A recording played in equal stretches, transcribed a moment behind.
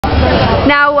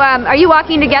Now, are you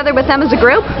walking together with them as a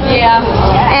group? Yeah.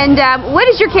 And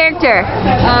what is your character?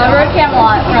 Road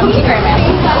Camelot from T. Gray Man.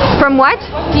 From what?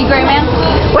 T. Gray Man.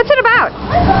 What's it about?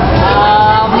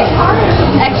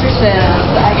 Exorcist,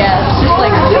 I guess. Just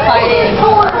like fighting.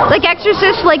 Like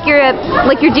Exorcist, like you're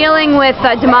dealing with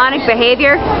demonic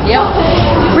behavior?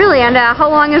 Yep. Really? And how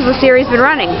long has the series been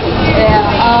running? Yeah.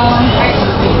 I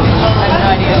have no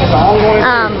idea.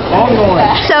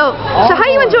 So how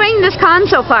are you enjoying this con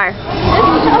so far?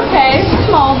 It's okay. It's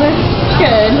small, but it's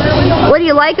good. What do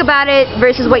you like about it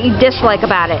versus what you dislike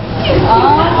about it?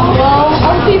 Well,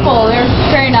 all the people, they're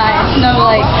very nice. No,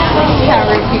 like, kind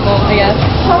of rude people, I guess.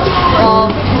 They're all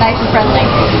nice and friendly.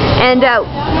 And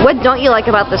what don't you like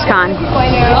about this con?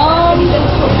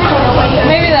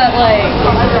 Maybe that, like,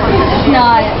 it's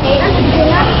not,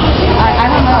 I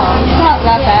don't know. It's not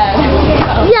that bad.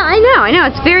 Yeah, I know.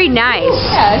 It's very nice.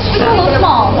 Yeah, it's just a little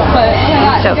small, but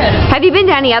not So, good. have you been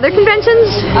to any other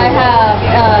conventions? I have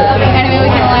Anime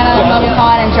Week in Atlanta,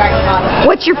 MomoCon, and DragonCon.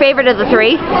 What's your favorite of the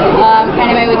three?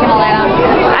 Anime Week in Atlanta.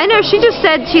 I know, she just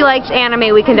said she likes Anime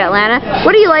Weekend Atlanta.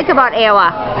 What do you like about AOA?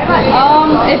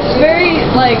 It's very,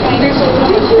 like, there's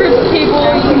groups of people,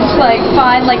 you can just, like,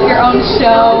 find, like, your own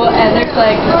show, and there's,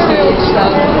 like, food, so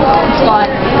it's fun.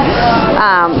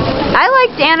 I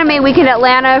liked Anime Weekend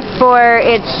Atlanta for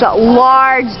its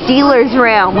large dealer's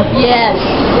room. Yes,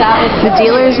 that was The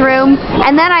dealer's room.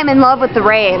 And then I'm in love with the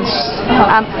raves.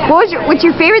 What's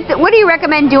your favorite? What do you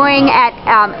recommend doing at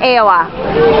AOA?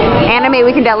 Anime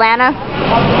Weekend Atlanta?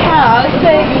 I would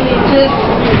say just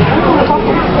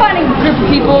finding a group of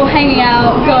people, hanging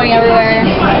out, going everywhere,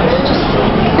 just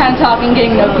kind of talking,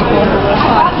 getting to know people.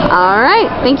 All right.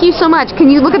 Thank you so much. Can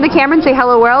you look at the camera and say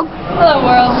hello, world? Hello,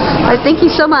 world. Thank you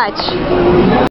so much.